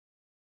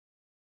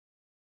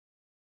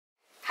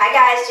Hi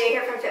guys, Jay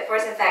here from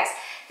FitForceFX.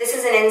 This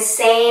is an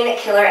insane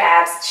killer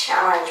abs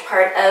challenge,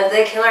 part of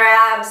the killer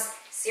abs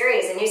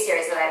series, a new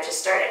series that I've just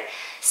started.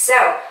 So,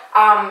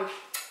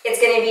 it's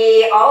going to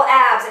be all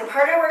abs, and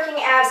part of working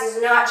abs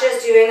is not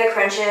just doing the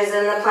crunches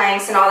and the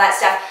planks and all that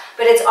stuff,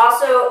 but it's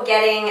also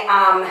getting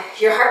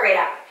your heart rate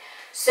up.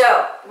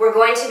 So, we're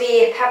going to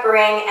be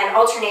peppering and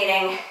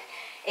alternating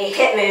a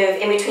hip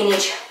move in between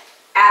each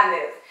ab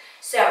move.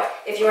 So,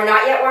 if you are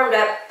not yet warmed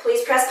up,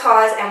 please press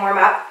pause and warm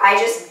up. I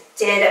just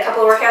did a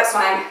couple of workouts, so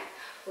I'm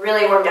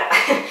really warmed up.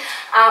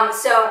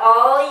 So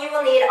all you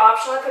will need,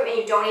 optional equipment,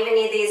 you don't even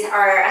need these,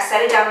 are a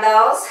set of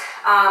dumbbells,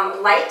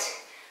 light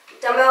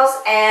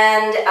dumbbells,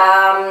 and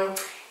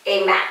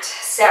a mat.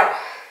 So,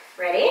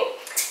 ready?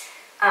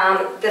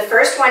 The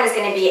first one is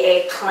going to be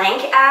a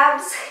plank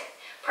abs.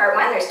 Part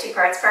one, there's two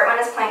parts. Part one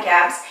is plank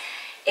abs.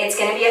 It's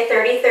going to be a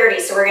 30-30,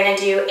 so we're going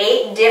to do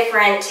 8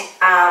 different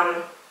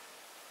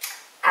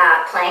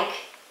plank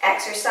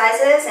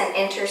exercises and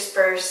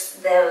intersperse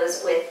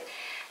those with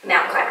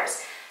mountain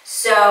climbers.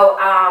 So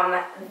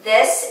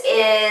this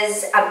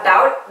is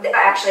about,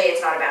 actually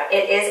it's not about,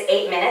 it is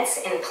 8 minutes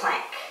in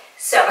plank.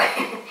 So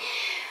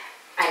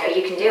I know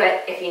you can do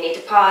it. If you need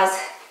to pause,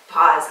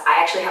 pause. I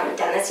actually haven't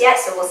done this yet,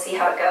 so we'll see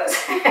how it goes.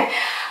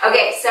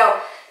 Okay, so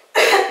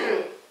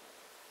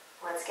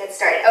let's get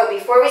started. Oh,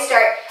 before we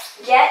start,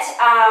 get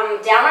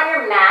down on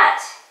your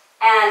mat,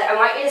 and I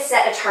want you to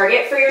set a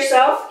target for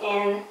yourself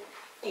in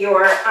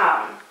your,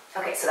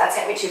 okay, so that's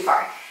going to be too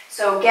far.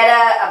 So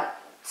get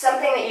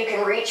something that you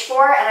can reach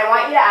for, and I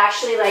want you to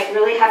actually like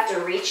really have to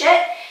reach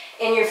it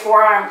in your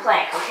forearm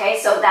plank, okay?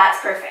 So that's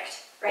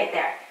perfect, right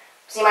there.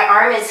 See, my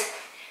arm is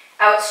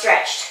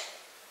outstretched,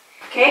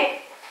 okay?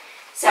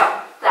 So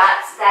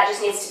that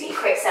just needs to be a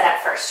quick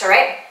setup first, all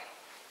right?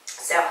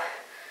 So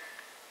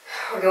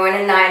we're going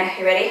in 9,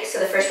 you ready? So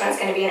the first one is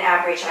going to be an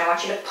ab reach, and I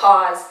want you to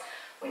pause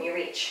when you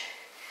reach.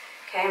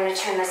 Okay, I'm going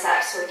to turn this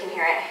up so we can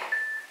hear it.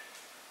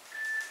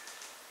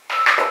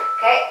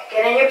 Okay,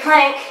 get in your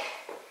plank.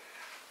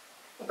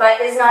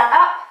 Butt is not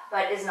up,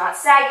 butt is not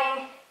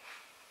sagging,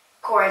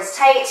 core is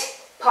tight,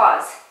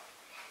 pause.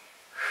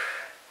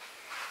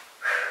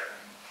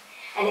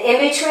 And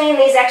in between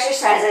these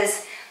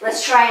exercises,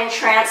 let's try and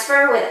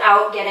transfer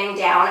without getting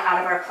down out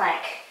of our plank.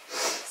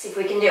 See if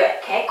we can do it,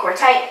 okay? Core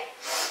tight,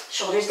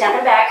 shoulders down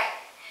and back.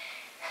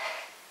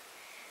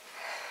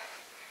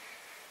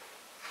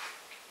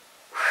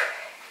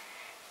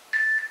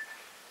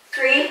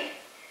 Three,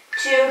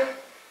 2,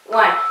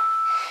 1.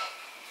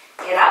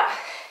 Get up.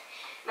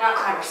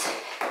 Mountain climbers.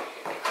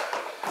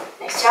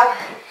 Nice job.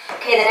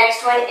 Okay, the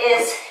next one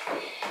is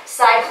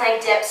side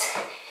plank dips,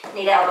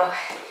 knee to elbow.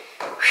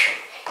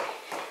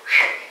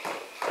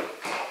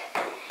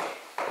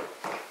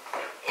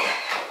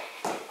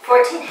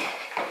 14,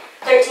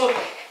 13,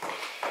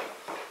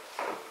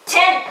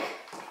 10.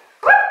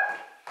 Woo!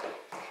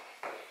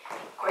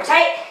 Core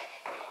tight.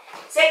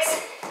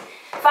 6,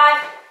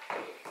 5,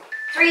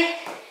 3,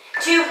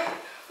 2,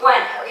 1.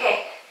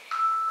 Okay.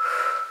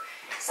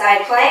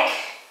 Side plank.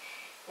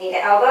 Knee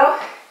to elbow.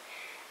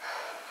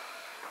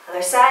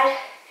 Other side,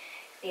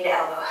 knee to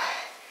elbow.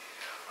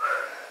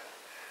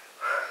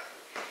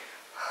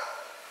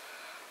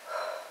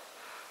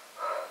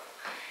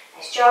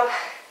 Nice job.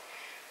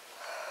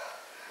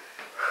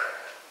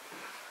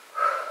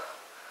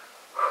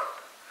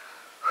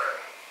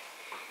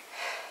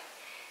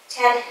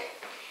 Ten.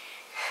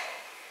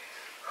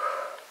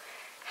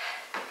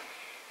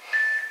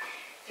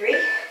 3.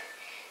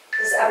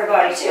 This is upper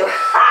body too.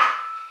 Ha!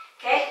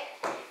 Okay.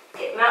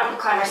 Get mountain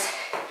climbers.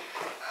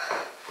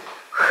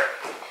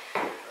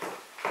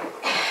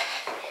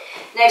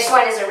 Next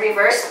one is a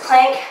reverse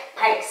plank,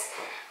 pikes,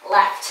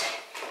 left.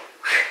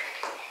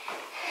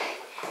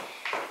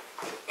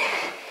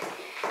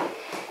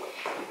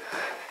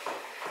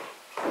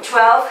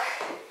 12,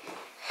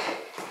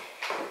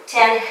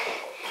 10,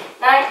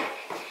 9,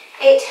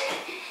 8,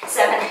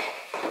 7,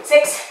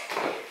 6,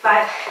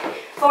 5,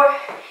 4,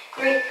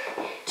 3,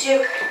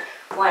 2,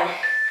 1.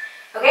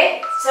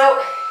 Okay,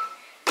 so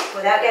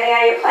without getting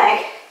out of your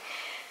plank,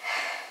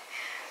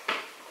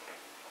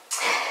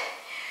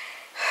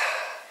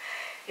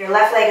 your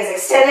left leg is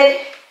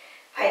extended,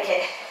 pike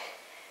it.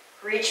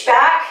 Reach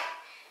back,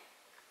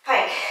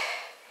 pike.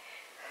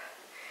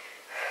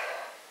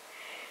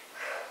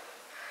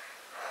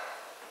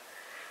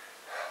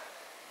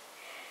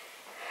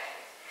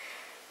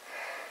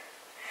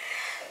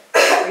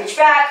 Reach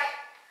back.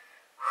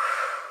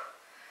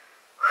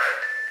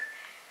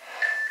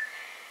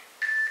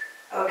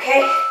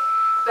 Okay,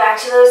 back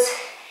to those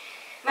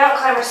mountain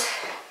climbers.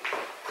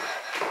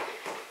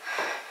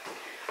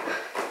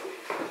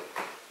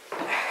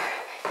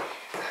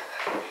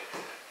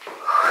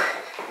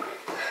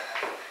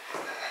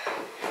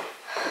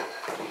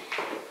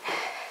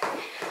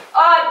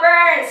 Oh, it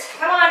burns.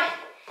 Come on.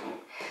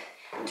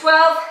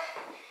 12,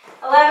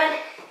 11,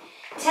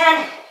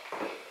 10,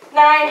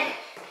 9,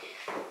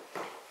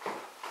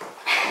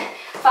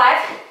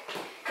 5.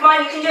 Come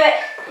on, you can do it.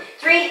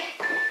 3,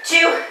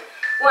 2,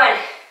 1.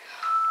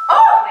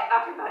 Oh, my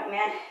upper body,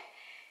 man.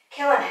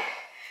 Killing.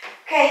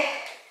 Okay,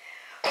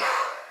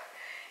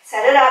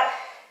 Set it up.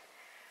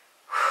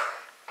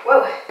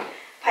 Whoa,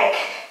 pike.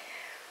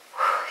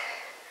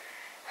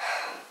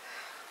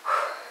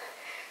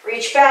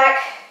 Reach back,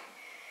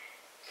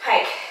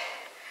 pike.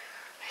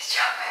 Nice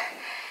job.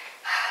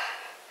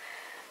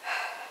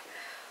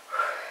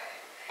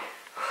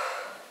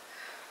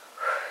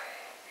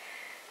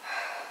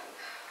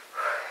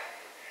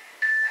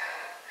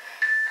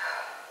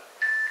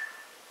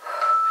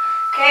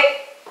 Okay.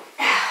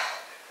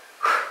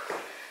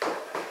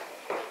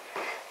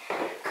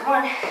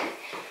 Come on.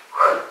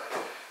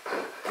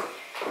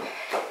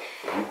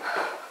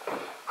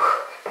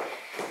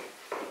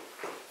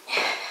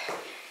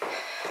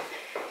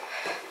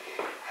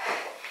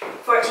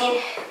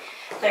 14,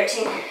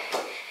 13.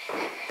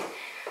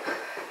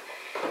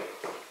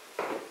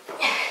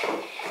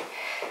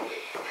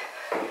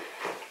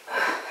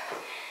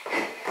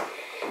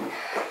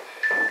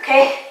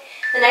 Okay,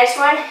 the next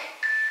one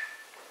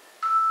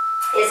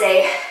is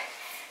a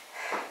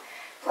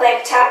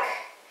plank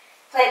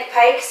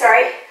pike,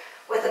 sorry,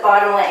 with the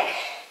bottom leg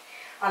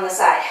on the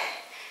side.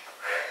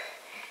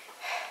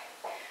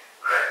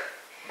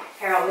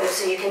 Here, I'll move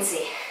so you can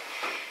see.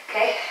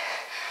 Okay.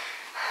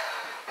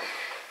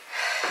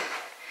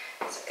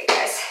 Sorry,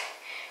 guys.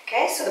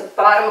 Okay, so the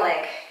bottom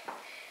leg.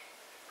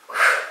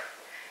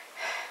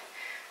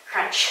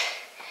 Crunch,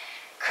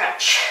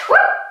 crunch. Woo!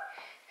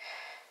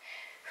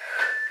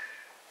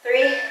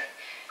 3,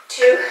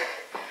 2,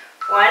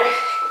 1.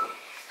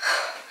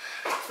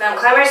 Mountain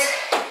climbers.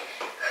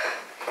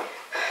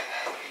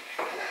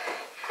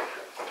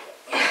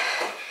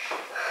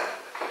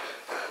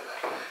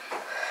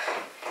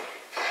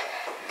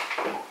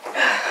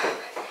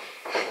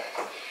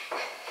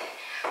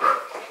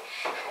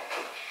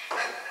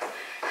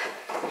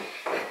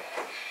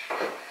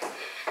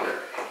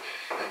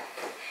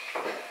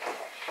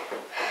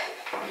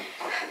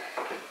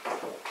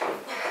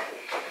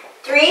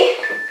 Three,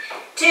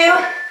 2,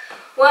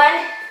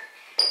 1.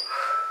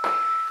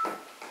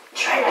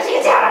 Try not to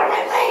get down on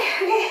my leg.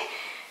 Okay.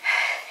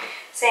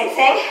 Same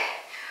thing.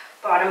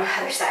 Bottom,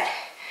 other side.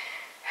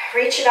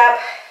 Reach it up.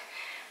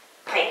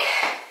 Pike.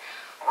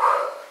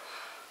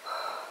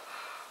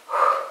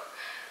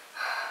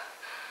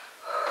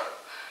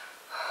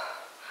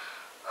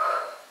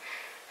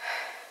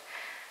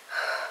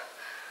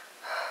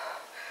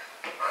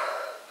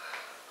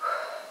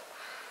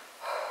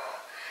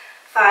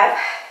 5,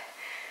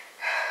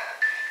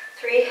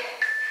 3,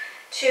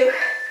 2,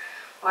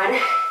 1.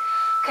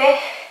 Okay,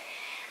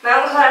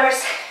 mountain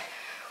climbers.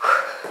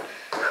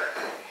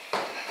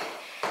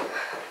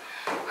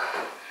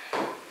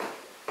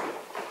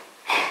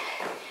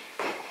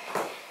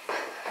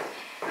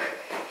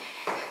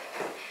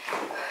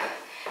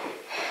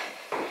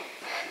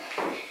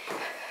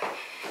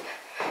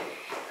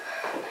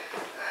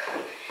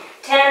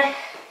 Ten,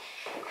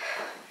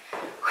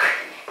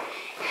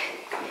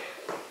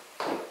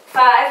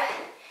 5,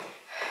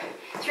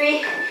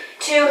 3,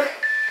 2,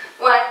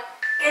 1.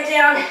 Get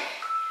down.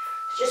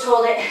 Just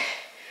hold it.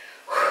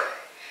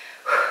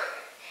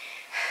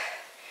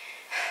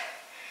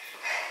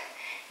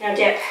 Now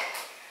dip.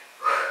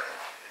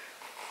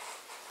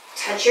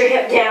 Touch your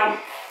hip down.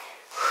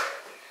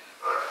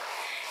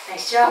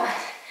 Nice job.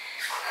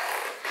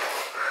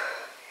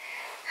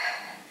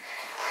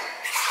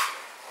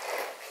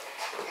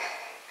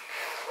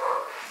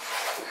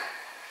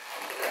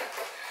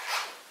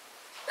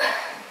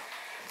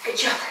 Good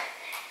job.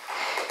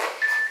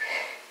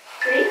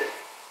 3,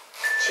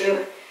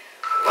 2,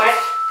 1.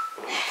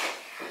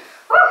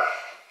 Woo.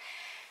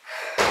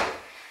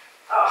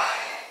 Oh,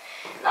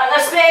 not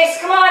enough space.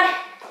 Come on.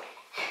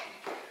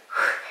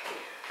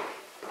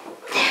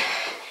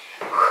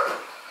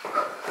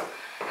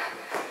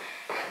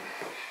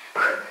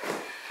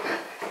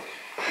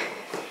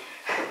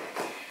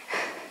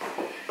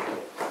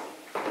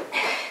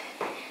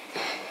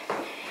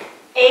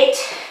 Eight,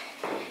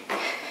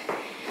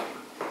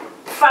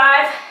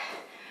 5,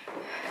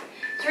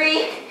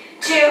 3,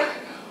 2,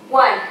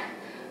 1.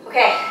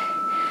 Okay.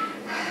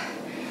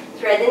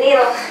 Thread the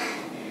needle.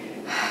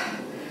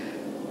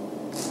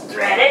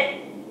 Thread it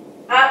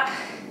up.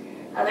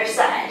 Other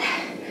side.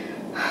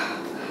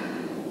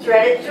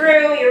 Thread it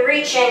through. You're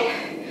reaching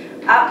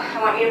up.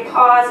 I want you to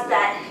pause at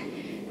that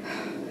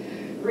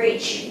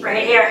reach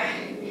right here.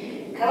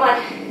 Come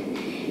on.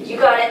 You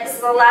got it. This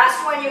is the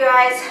last one, you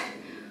guys.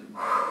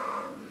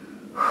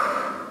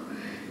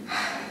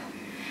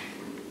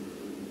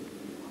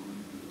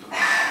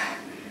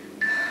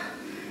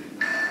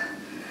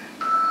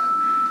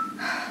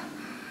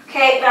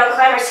 Okay, mountain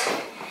climbers.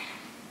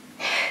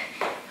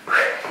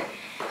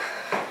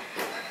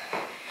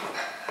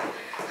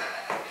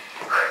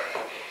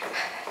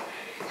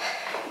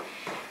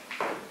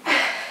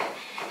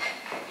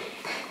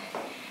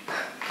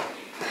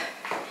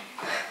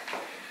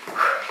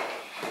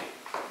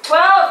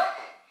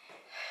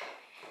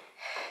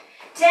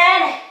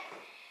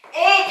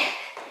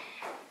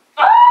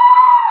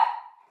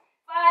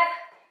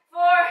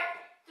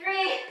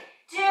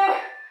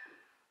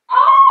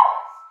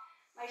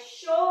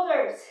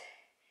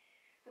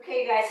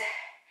 Okay, you guys,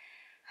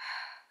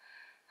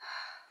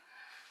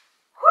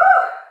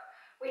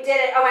 We did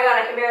it. Oh my God,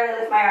 I can barely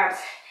lift my arms.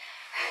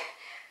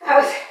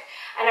 That was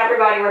an upper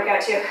body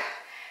workout too.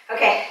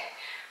 Okay.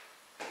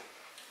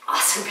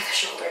 Awesome for the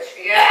shoulders.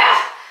 Yeah.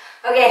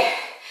 Okay.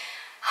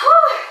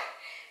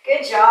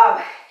 Good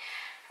job.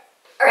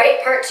 All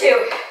right, part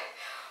 2.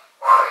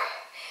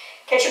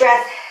 Catch your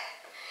breath.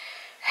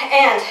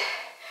 And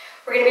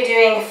we're going to be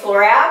doing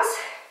floor abs.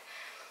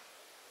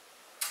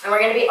 And we're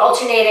going to be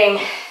alternating.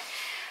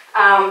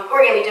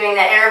 We're going to be doing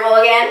that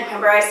interval again.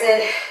 Remember I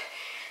said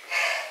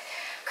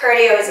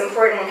cardio is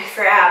important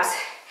for abs.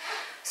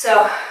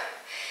 So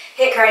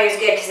HIIT cardio is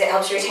good because it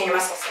helps you retain your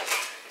muscles.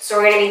 So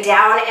we're going to be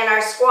down in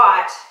our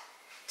squat,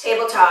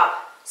 tabletop,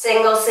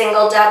 single,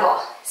 single,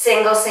 double,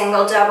 single,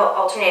 single, double,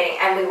 alternating.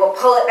 And we will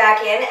pull it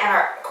back in and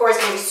our core is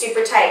going to be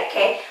super tight,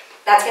 okay?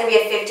 That's going to be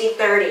a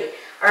 50-30.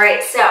 All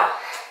right, so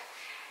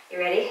you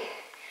ready?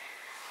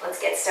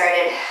 Let's get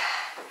started.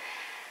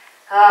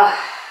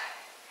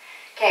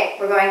 Okay,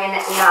 we're going in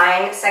at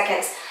 9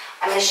 seconds.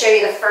 I'm going to show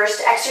you the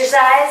first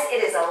exercise.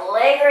 It is a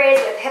leg raise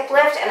with hip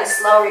lift and a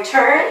slow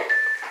return.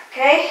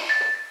 Okay,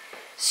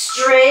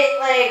 straight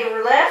leg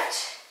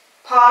lift,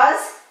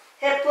 pause,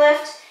 hip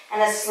lift,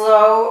 and a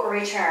slow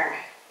return.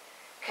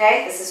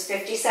 Okay, this is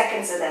 50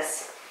 seconds of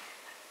this.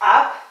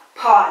 Up,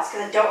 pause,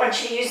 because I don't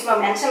want you to use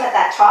momentum at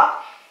that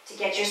top to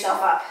get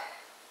yourself up.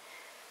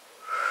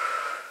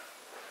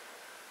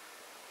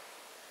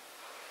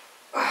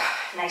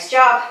 Nice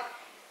job.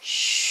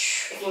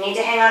 If you need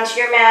to hang on to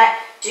your mat,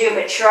 do,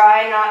 but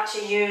try not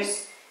to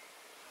use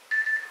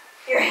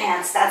your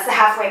hands. That's the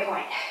halfway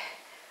point.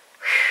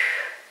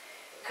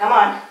 Come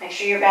on, make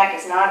sure your back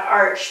is not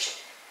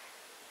arched.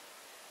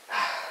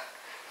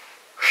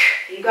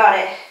 You got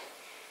it.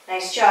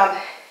 Nice job.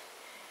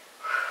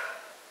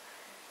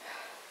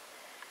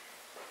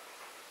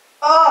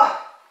 Oh!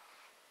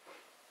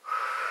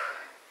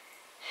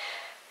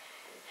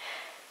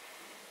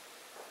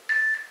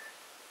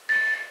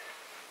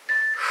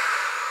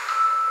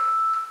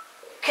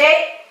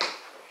 Okay,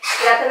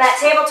 get up in that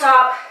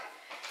tabletop.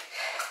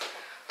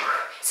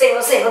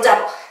 Single, single,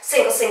 double.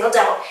 Single, single,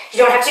 double. You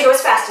don't have to go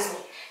as fast as me.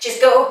 Just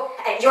go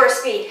at your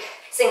speed.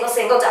 Single,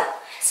 single, double.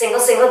 Single,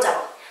 single,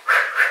 double.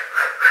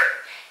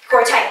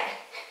 Core tight.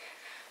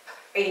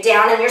 Are you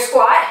down in your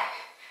squat?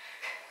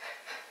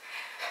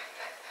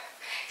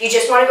 If you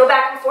just want to go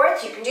back and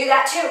forth, you can do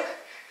that too.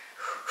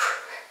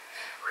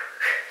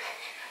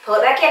 Pull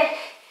it back in.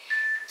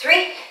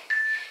 3,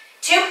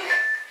 2,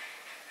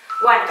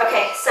 1.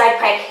 Okay, side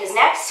pike is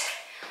next.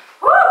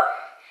 Woo!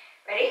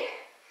 Ready?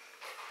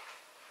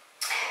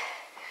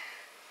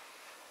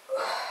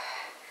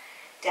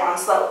 Down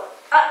slow.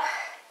 Up.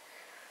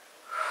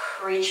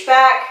 Reach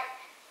back.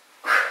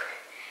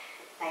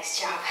 Nice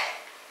job.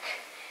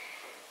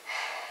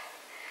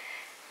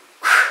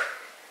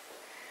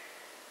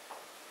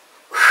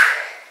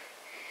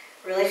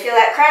 Really feel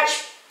that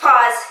crunch.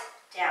 Pause.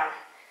 Down.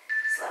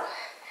 Slow.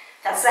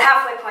 That's the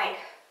halfway point.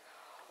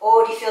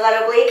 Oh, do you feel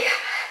that oblique?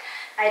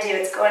 I do.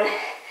 It's going.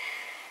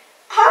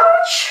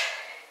 Ouch.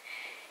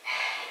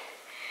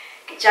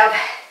 Good job.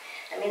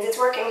 That means it's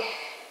working.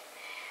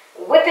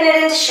 Whipping it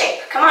into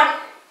shape. Come on.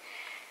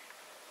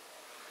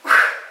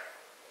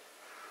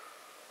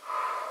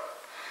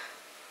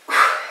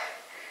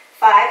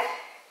 5,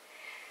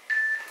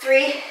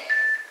 3,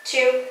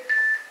 2,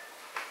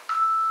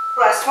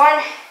 last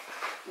one.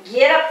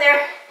 Get up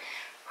there.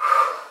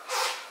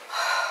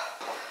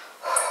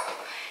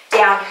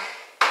 Down.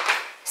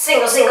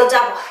 Single, single,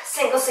 double.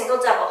 Single,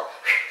 single, double.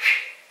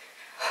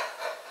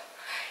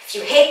 If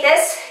you hate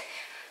this,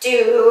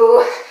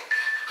 do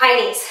high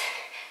knees.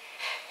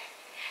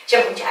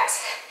 Jumping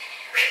jacks.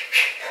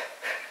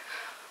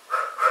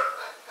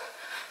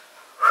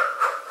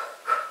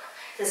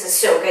 This is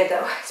so good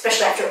though,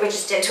 especially after what we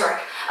just did to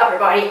our upper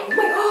body. Oh my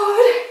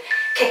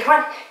God. Okay,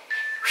 come on.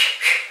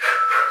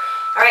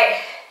 All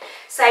right,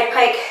 side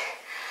pike,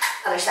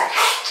 other side.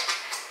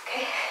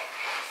 Okay,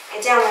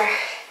 get down there,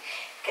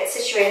 get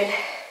situated.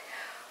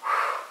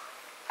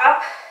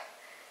 Up.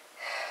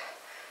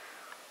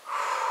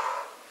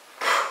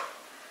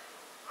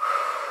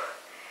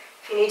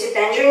 If you need to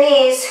bend your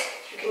knees,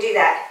 you can do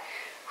that.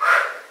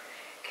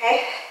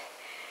 Okay.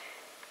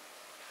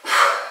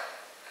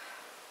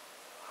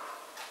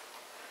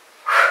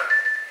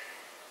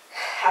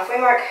 Halfway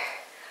mark.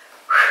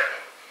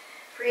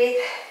 Breathe.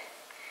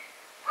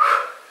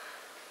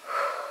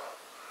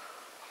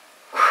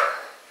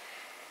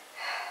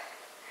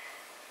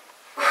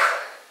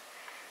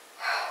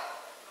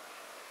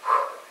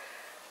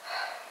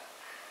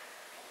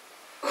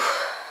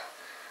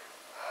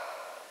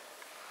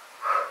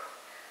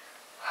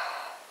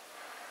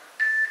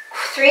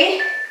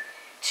 Three,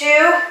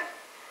 2,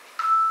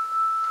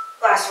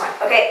 last one.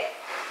 Okay,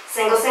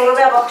 single, single,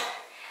 double.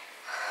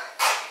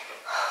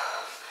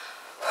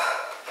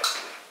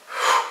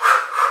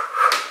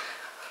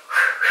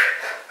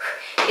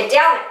 Get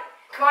down there.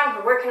 Come on,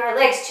 we're working our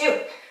legs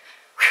too.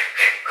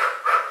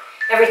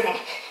 Everything.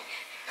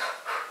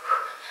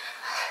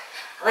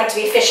 I like to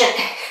be efficient.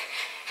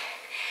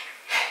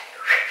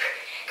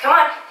 Come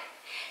on.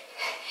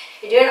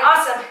 You're doing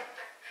awesome.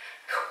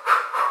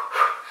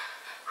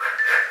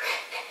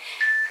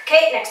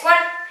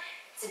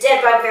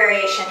 side bug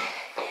variation.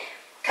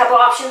 Couple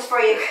options for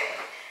you.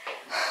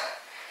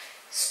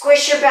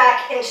 Squish your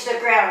back into the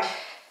ground,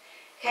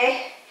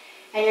 okay?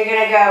 And you're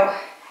gonna go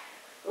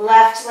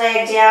left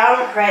leg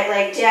down, right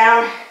leg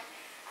down,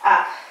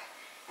 up,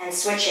 and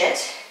switch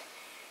it,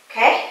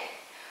 okay?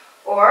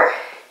 Or,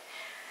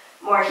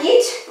 more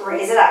heat,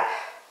 raise it up.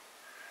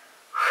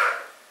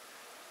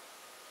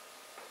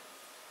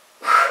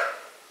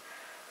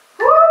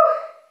 Woo!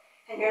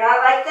 And you're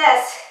not like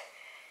this.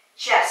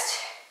 Chest,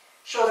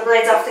 shoulder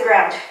blades off the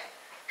ground.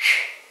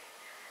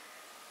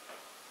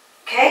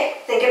 Okay,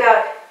 think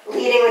about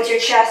leading with your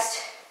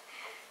chest,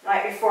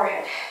 not your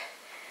forehead.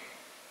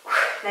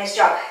 Nice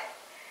job.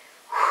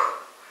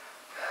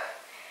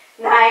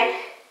 9,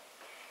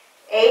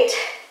 8,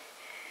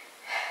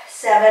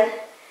 7,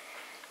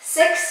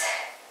 6,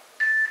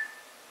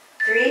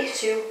 3,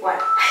 2, 1.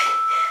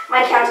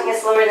 My counting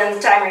is slower than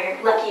the timer.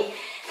 You're lucky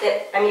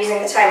that I'm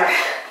using the timer.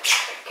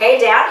 Okay,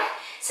 down,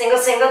 single,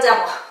 single,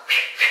 double.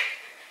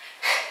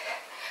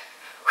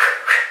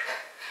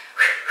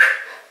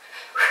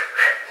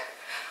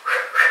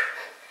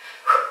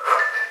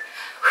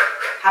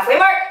 Halfway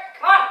mark,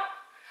 come on.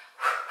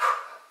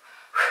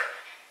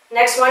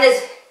 Next one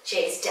is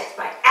Jay's Death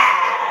by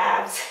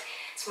Abs.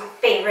 It's my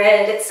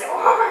favorite, it's so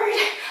hard.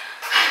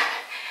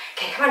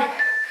 Okay, come on.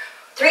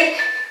 3,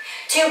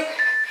 2,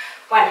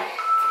 1.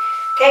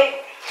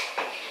 Okay.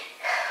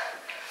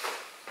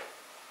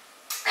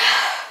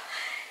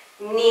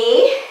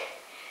 Knee,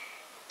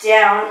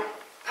 down,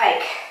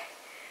 pike.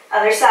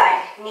 Other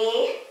side,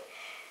 knee,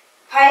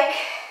 pike,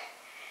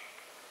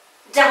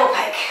 double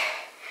pike.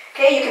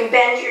 Okay, you can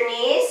bend your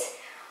knees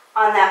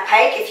on that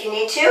pike if you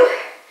need to.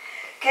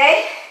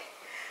 Okay.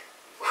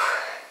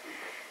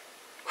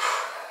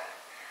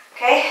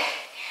 Okay,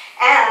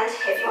 and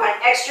if you want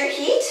extra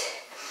heat,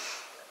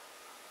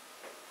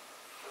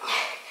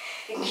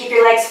 you can keep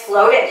your legs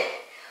floated.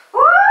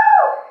 Woo!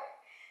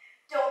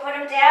 Don't put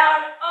them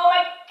down. Oh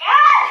my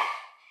God!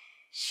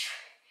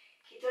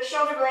 Keep those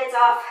shoulder blades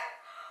off.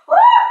 Woo!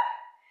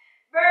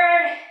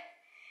 Burn!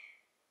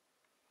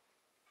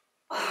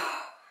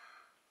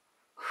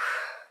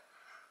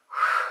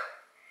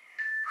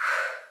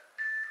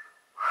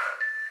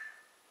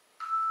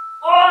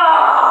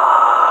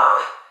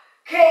 Oh!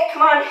 Okay,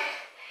 come on.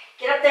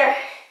 Get up there.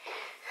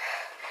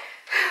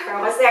 We're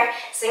almost there.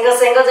 Single,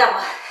 single,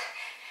 double.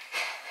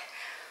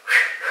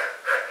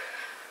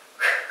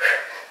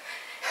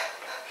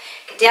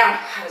 Get down.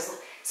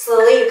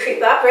 Slowly you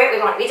creep up, right? We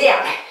want to be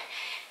down.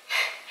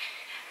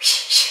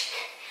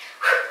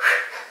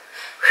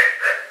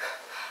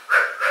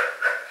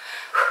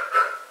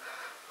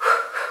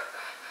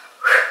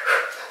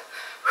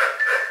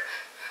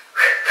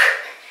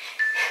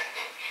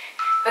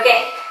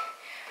 Okay,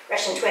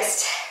 Russian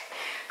twist.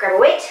 Grab a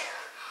weight,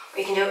 or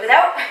you can do it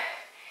without.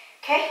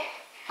 Okay.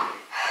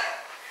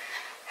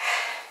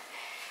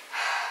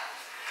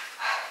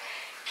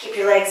 Keep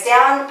your legs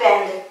down,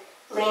 bend,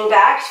 lean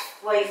back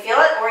while you feel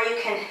it, or you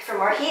can, for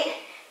more heat,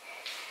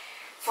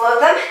 float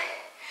them.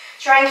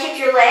 Try and keep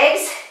your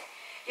legs,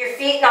 your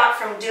feet not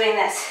from doing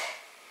this.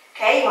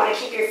 Okay, you want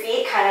to keep your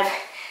feet kind of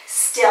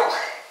still.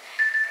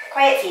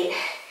 Quiet feet.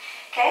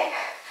 Okay.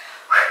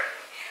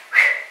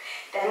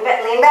 Bend,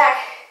 lean back.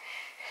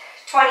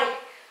 20.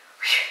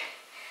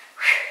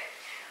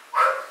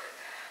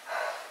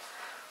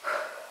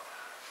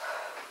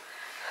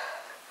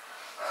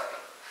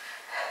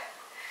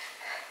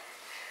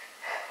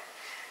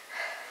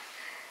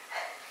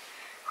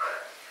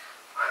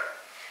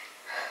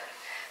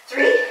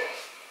 Three,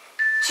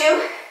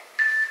 2,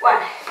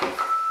 1.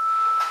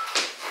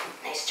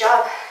 Nice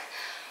job.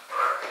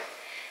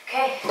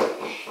 Okay,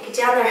 get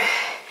down there.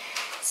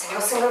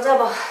 Single, single,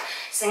 double.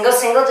 Single,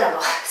 single,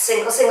 double.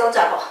 Single, single,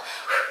 double.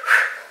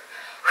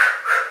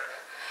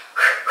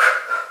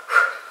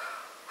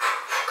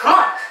 Come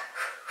on.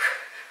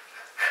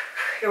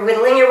 You're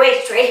whittling your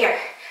waist right here.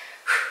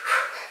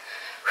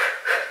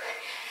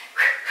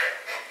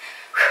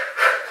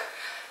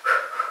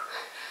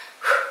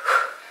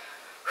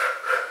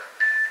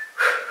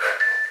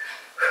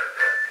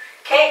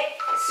 Okay,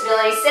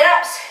 stability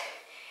sit-ups.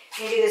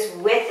 You can do this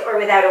with or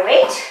without a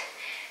weight.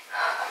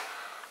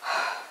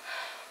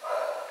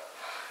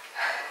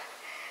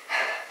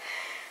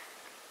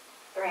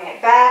 Bring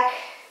it back,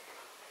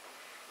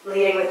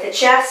 leading with the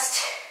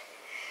chest.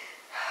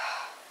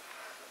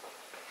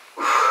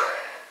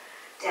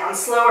 Down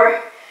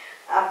slower,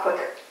 up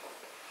quicker.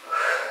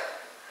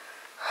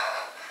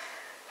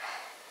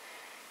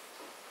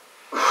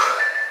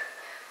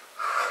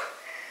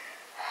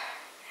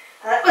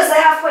 That was the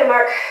halfway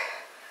mark.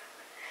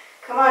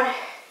 Come on.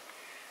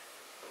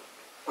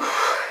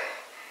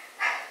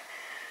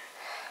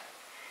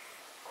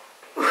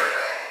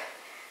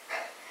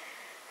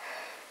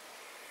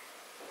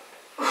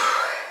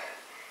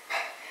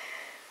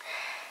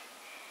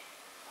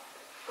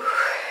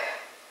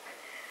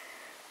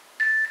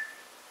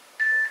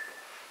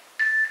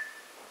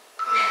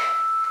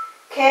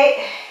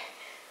 Okay,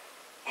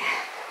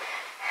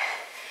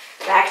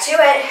 back to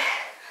it.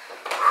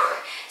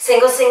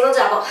 Single, single,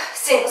 double,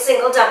 single,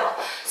 single, double,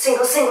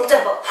 single, single,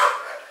 double.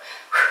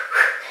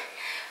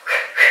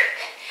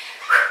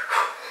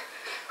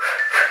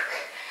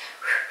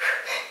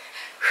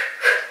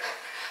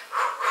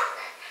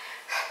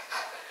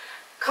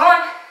 Come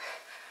on.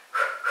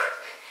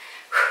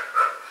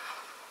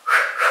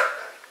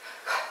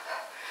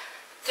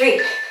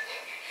 Three,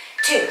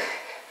 two,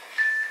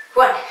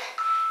 one.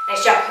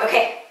 Nice job.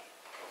 Okay.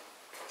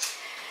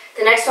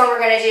 The next one we're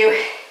going to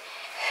do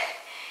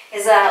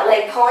is a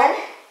leg pull-in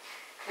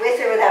with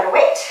or without a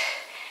weight.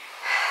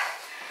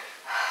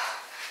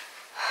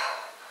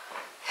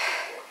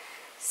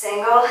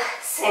 Single,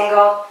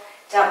 single,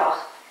 double.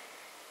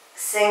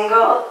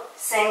 Single,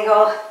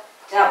 single,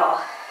 double.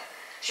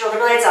 Shoulder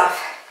blades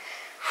off.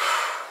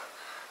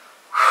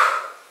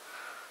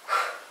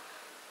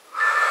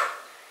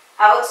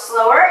 Out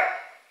slower.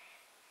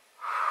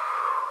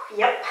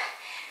 Yep,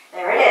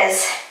 there it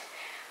is.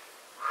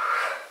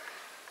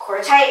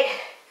 Core tight.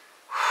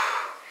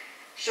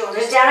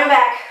 Shoulders down and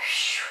back.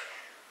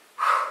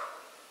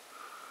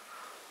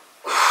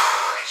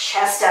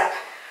 Chest up.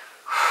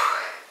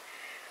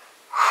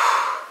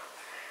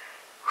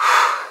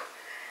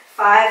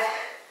 5,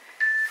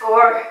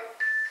 4,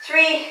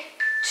 3,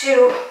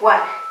 2,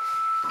 1.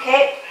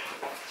 Okay.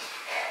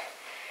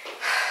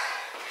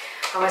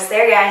 Almost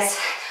there, guys.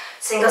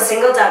 Single,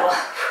 single, double.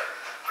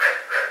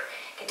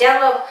 Get down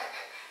low.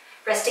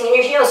 Resting in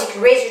your heels. You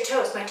can raise your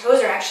toes. My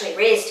toes are actually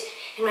raised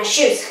in my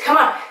shoes. Come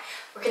on.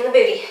 Working the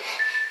booty.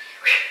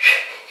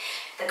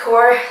 The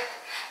core,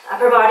 the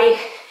upper body,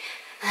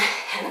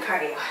 and the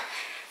cardio.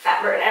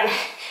 Fat burning.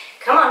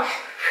 Come on.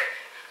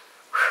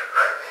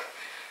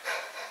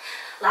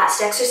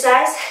 Last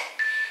exercise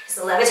is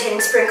the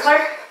levitating sprinkler.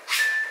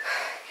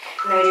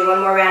 And then we do one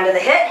more round of the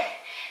hit,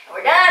 and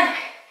we're done.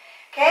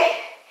 Okay?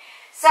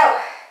 So,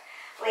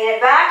 lean it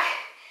back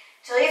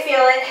till you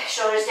feel it.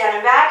 Shoulders down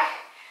and back.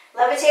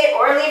 Levitate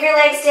or leave your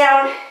legs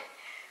down.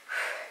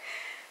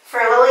 For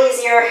a little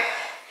easier,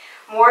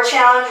 more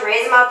challenge,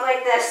 raise them up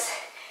like this.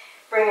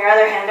 Bring your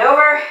other hand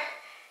over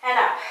and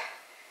up.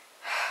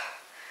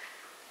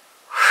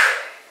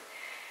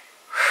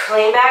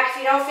 Lean back if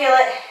you don't feel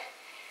it.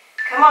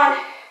 Come on.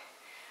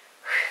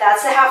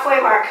 That's the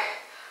halfway mark.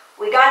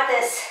 We got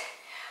this.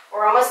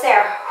 We're almost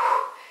there.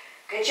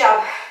 Good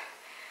job.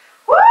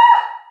 Woo!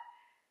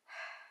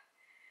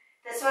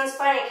 This one's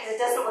funny because it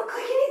doesn't look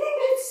like anything,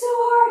 but it's so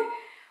hard.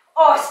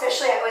 Oh,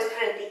 especially I always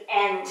put it at the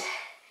end.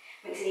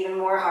 Makes it even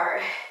more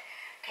hard.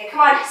 Okay,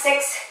 come on.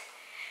 6,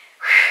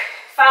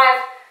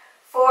 5,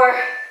 4,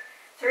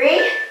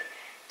 3,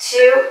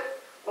 2,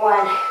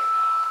 1.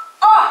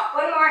 Oh,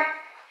 one more.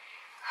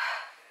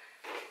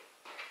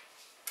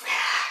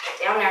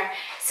 Get down there.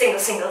 Single,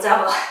 single,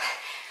 double.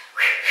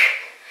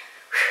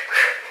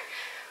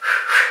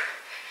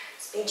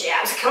 Speed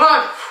jabs. Come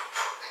on.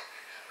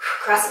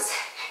 Crosses.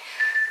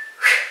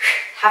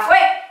 Halfway.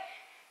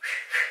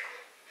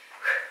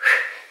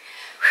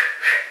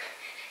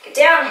 Get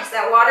down. Is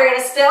that water going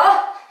to spill?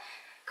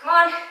 Come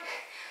on.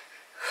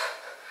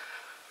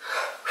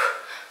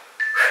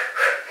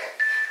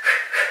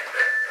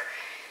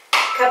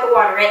 Cup of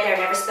water right there,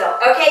 never spill.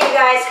 Okay, you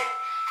guys,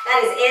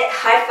 that is it.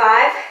 High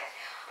five.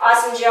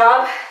 Awesome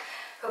job.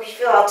 Hope you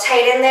feel all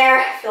tight in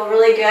there. Feel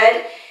really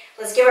good.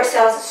 Let's give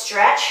ourselves a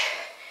stretch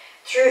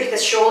through the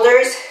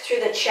shoulders,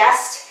 through the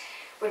chest.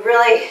 We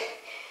really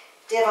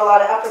did a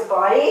lot of upper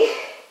body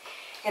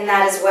in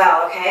that as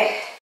well,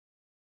 okay?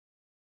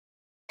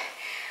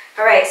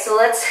 All right, so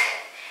let's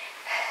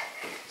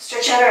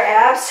stretch out our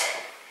abs.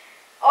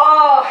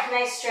 Oh,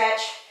 nice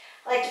stretch.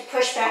 I like to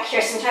push back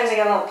here. Sometimes I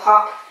get a little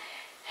pop.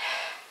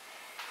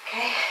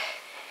 Okay,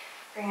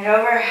 bring it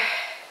over.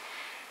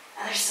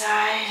 Other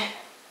side.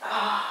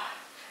 Oh,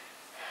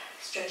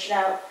 stretch it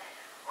out.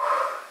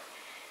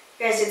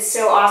 You guys did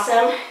so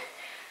awesome.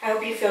 I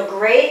hope you feel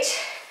great.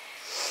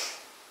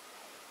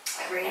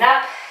 Bring it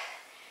up.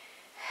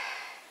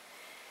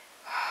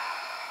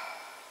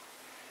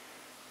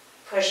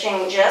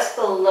 Pushing just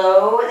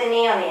below the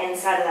knee on the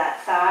inside of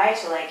that thigh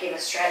to like give a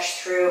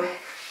stretch through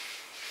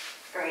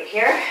right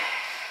here.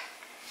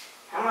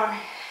 Come on.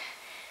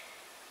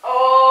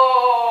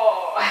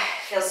 Oh,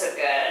 feels so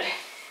good.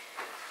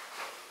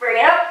 Bring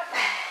it up.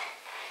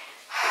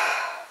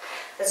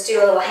 Let's do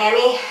a little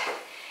hammy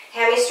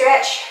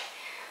stretch.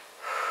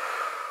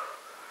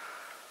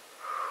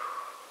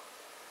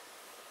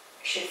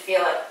 You should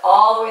feel it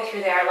all the way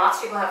through there. Lots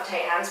of people have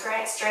tight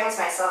hamstrings,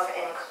 myself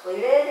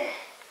included.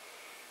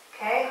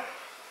 Okay,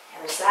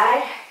 other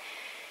side.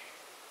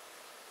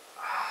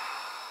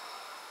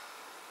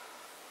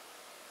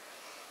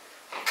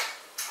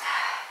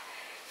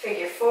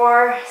 Figure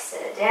 4,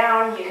 sit it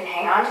down. You can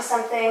hang on to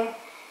something.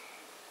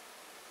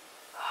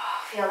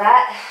 Oh, feel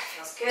that,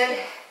 feels good.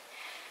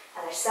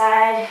 Other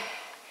side.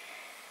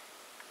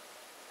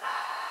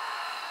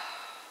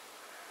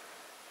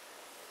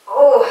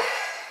 Oh,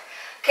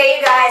 okay,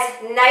 you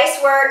guys, nice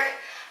work.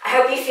 I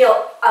hope you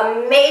feel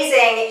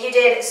amazing. You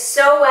did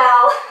so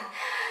well.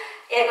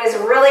 It was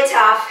really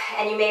tough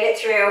and you made it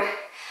through.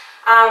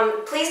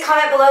 Please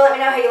comment below, let me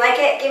know how you like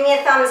it. Give me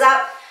a thumbs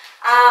up.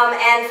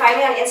 And find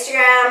me on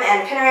Instagram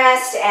and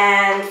Pinterest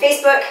and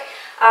Facebook,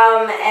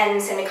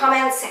 and send me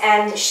comments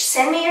and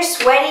send me your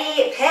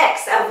sweaty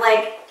pics of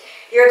like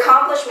your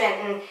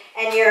accomplishment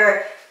and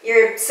your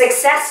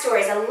success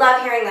stories. I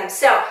love hearing them.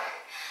 So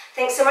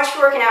thanks so much for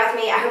working out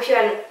with me. I hope you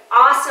had an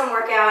awesome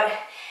workout,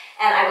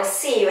 and I will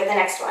see you at the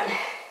next one.